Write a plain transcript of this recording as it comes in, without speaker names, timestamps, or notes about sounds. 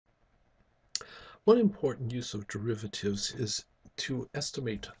One important use of derivatives is to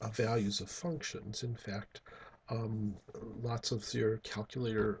estimate values of functions. In fact, um, lots of your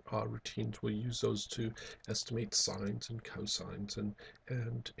calculator routines will use those to estimate sines and cosines and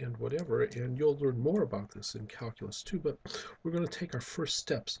whatever. And you'll learn more about this in calculus too. But we're going to take our first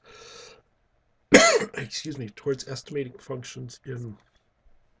steps, excuse me, towards estimating functions in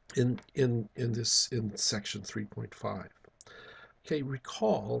section 3.5. Okay,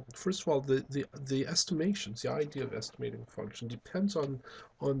 recall, first of all, the estimations, the idea of estimating a function depends on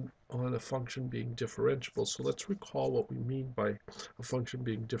a function being differentiable. So let's recall what we mean by a function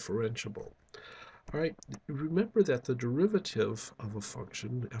being differentiable. All right, remember that the derivative of a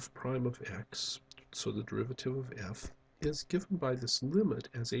function, f prime of x, so the derivative of f, is given by this limit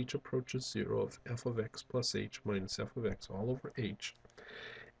as h approaches 0 of f of x plus h minus f of x all over h.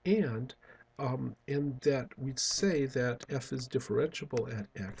 And that we'd say that f is differentiable at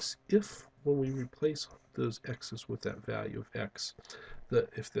x if, when we replace those x's with that value of x,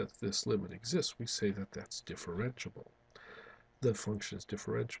 if this limit exists, we say that that's differentiable. The function is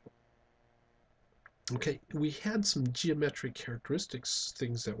differentiable. Okay, we had some geometric characteristics,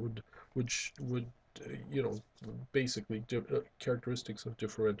 things that would you know, basically characteristics of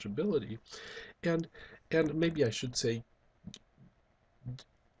differentiability, and maybe I should say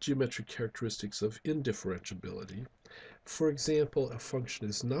geometric characteristics of indifferentiability. For example, a function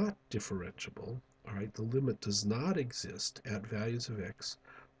is not differentiable, all right, the limit does not exist at values of x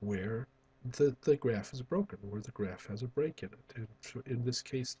where the graph is broken, where the graph has a break in it. And in this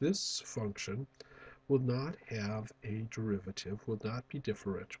case, this function will not have a derivative, will not be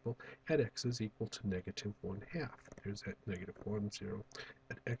differentiable at x is equal to negative 1/2. There's that negative 1, 0.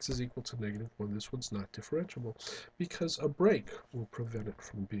 At x is equal to negative 1, this one's not differentiable because a break will prevent it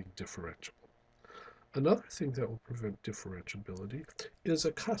from being differentiable. Another thing that will prevent differentiability is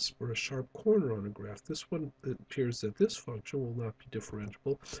a cusp or a sharp corner on a graph. This one, it appears that this function will not be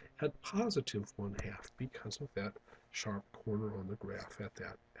differentiable at positive 1/2 because of that sharp corner on the graph at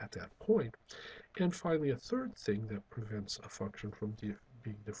that point. And finally, a third thing that prevents a function from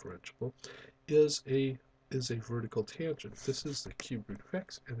being differentiable is a vertical tangent. This is the cube root of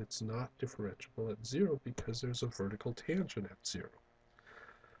x, and it's not differentiable at 0 because there's a vertical tangent at 0.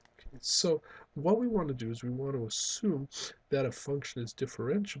 Okay, so what we want to do is we want to assume that a function is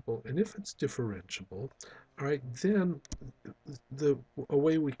differentiable, and if it's differentiable, all right, then a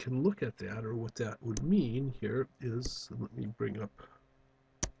way we can look at that, or what that would mean here is, let me bring up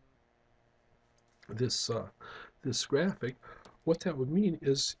this graphic. What that would mean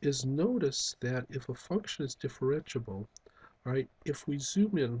is notice that if a function is differentiable, all right, if we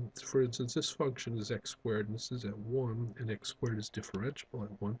zoom in, for instance, this function is x squared and this is at 1, and x squared is differentiable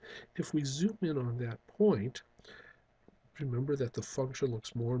at 1. If we zoom in on that point, remember that the function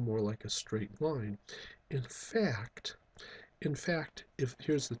looks more and more like a straight line. In fact, if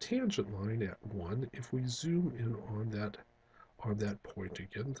here's the tangent line at 1, if we zoom in on that point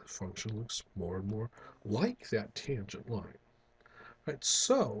again, the function looks more and more like that tangent line. Right?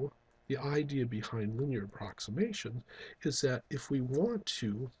 So the idea behind linear approximation is that if we want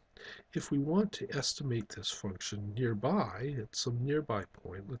to estimate this function nearby at some nearby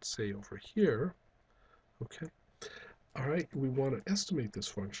point, let's say over here, okay, all right, we want to estimate this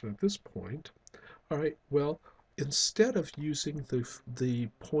function at this point, all right, well, instead of using the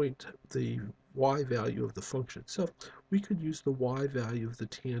y value of the function itself, we could use the y value of the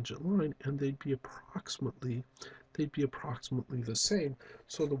tangent line, and they'd be approximately the same.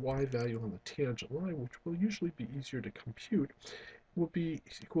 So the y value on the tangent line, which will usually be easier to compute, will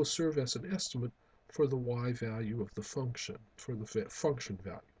serve as an estimate for the y value of the function, for the function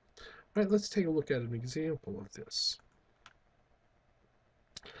value. All right, let's take a look at an example of this.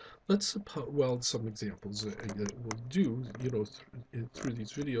 Let's suppose, well, some examples that we'll do, you know, through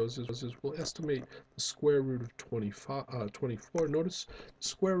these videos is we'll estimate the square root of 24. Notice the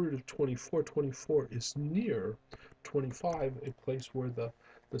square root of 24 is near 25, a place where the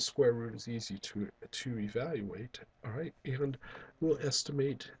square root is easy to evaluate. All right, and we'll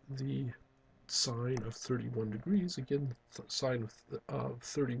estimate the sine of 31 degrees. Again, sine of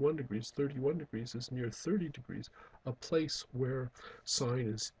 31 degrees. 31 degrees is near 30 degrees, a place where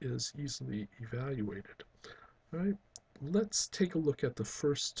sine is easily evaluated. All right, let's take a look at the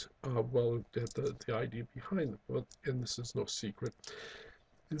first, at the idea behind it, and this is no secret,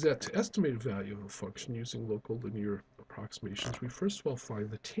 is that to estimate a value of a function using local linear approximations, we first of all find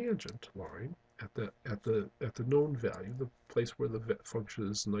the tangent line at the known value, the place where the function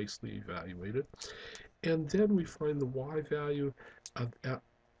is nicely evaluated, and then we find the y value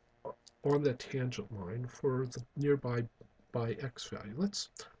on that tangent line for the nearby by x value.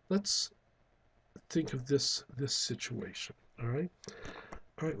 Let's think of this situation. All right.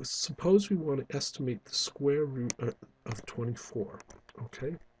 All right. Suppose we want to estimate the square root of 24.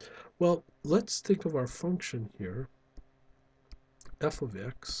 Okay. Well, let's think of our function here, f of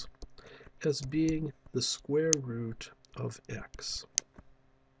x, as being the square root of x.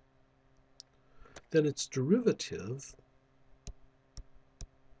 Then its derivative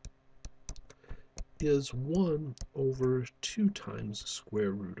is 1 over 2 times the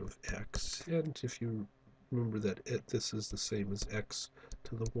square root of x. And if you remember that this is the same as x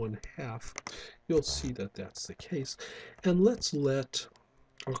to the 1/2, you'll see that that's the case. And let's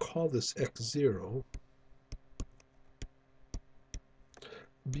I'll call this x0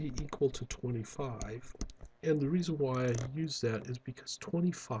 be equal to 25. And the reason why I use that is because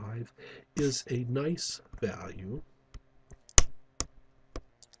 25 is a nice value.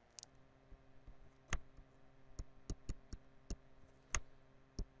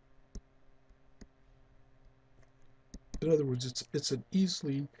 In other words, it's an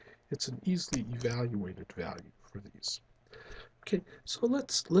easily evaluated value for these. Okay, so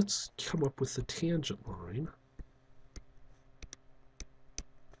let's come up with the tangent line.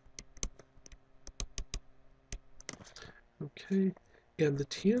 Okay, and the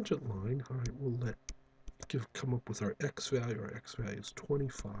tangent line, all right, we'll come up with our x value. Our x value is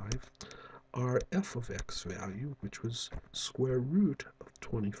 25. Our f of x value, which was square root of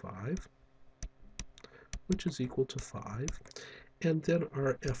 25, which is equal to 5. And then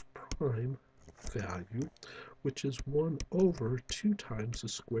our f prime value, which is 1 over 2 times the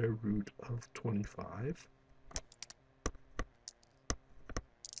square root of 25.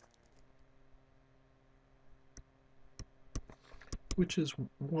 Which is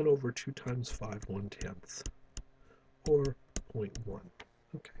 1 over 2 times 5 1/10, or 0.1.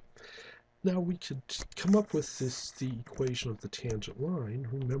 Okay. Now we could come up with the equation of the tangent line.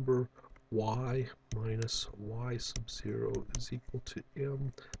 Remember, y minus y sub 0 is equal to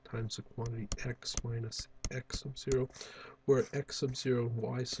m times the quantity x minus x sub 0, where x sub 0 and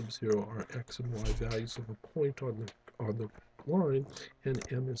y sub 0 are x and y values of a point on the line,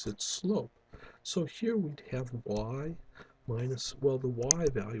 and m is its slope. So here we'd have y minus, well, the y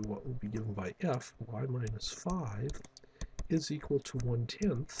value, what will be given by f, y minus 5, is equal to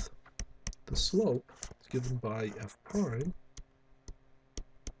 1/10. The slope is given by f prime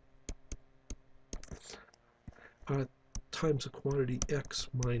times the quantity x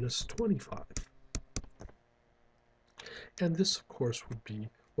minus 25. And this, of course, would be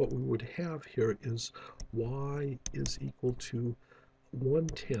what we would have here is y is equal to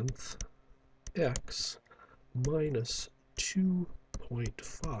 1/10 x minus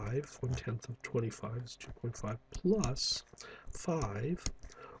 2.5, 1/10 of 25 is 2.5 plus 5,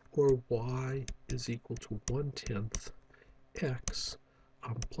 or y is equal to 1/10 x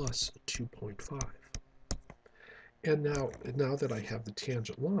plus 2.5. And now that I have the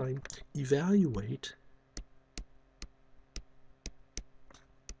tangent line, evaluate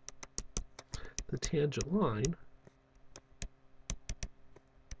the tangent line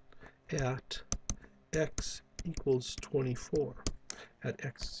at x equals 24. At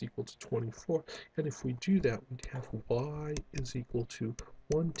x is equal to 24. And if we do that, we'd have y is equal to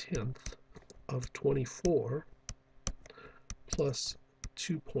 1/10 of 24 plus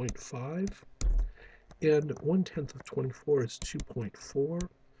 2.5. And 1/10 of 24 is 2.4.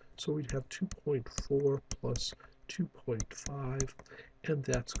 So we'd have 2.4 plus 2.5, and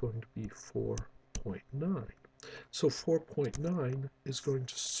that's going to be 4.9. So 4.9 is going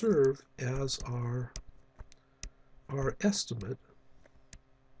to serve as our estimate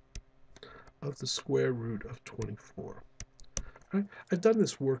of the square root of 24. Right? I've done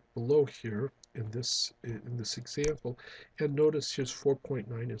this work below here in this example, and notice here's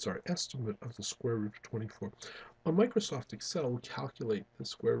 4.9 is our estimate of the square root of 24. On Microsoft Excel, we calculate the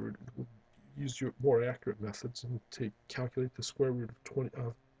square root. We'll use your more accurate methods and to calculate the square root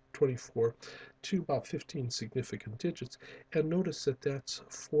of 24 to about 15 significant digits, and notice that that's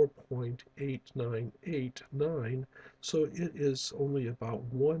 4.8989, so it is only about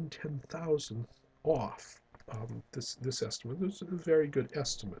 1/10,000th off this estimate. This is a very good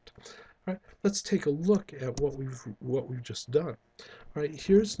estimate. All right, let's take a look at what we've just done. All right,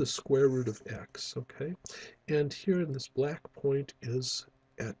 here's the square root of x, okay, and here in this black point is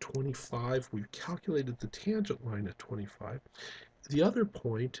at 25. We've calculated the tangent line at 25. The other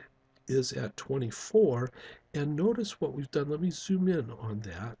point is at 24, and notice what we've done. Let me zoom in on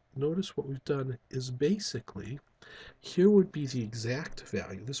that. Notice what we've done is basically, here would be the exact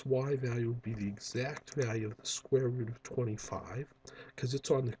value. This y value would be the exact value of the square root of 25, because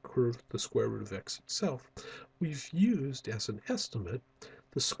it's on the curve, the square root of x itself. We've used as an estimate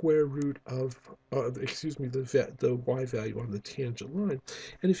the square root of excuse me, the y value on the tangent line.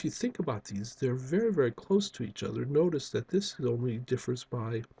 And if you think about these, they're very, very close to each other. Notice that this only differs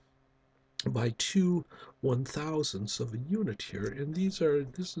by 2/1000ths of a unit here, and this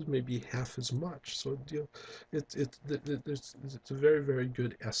is maybe half as much. So it's a very, very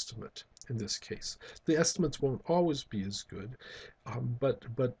good estimate in this case. The estimates won't always be as good, but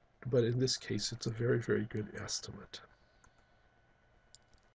in this case it's a very, very good estimate.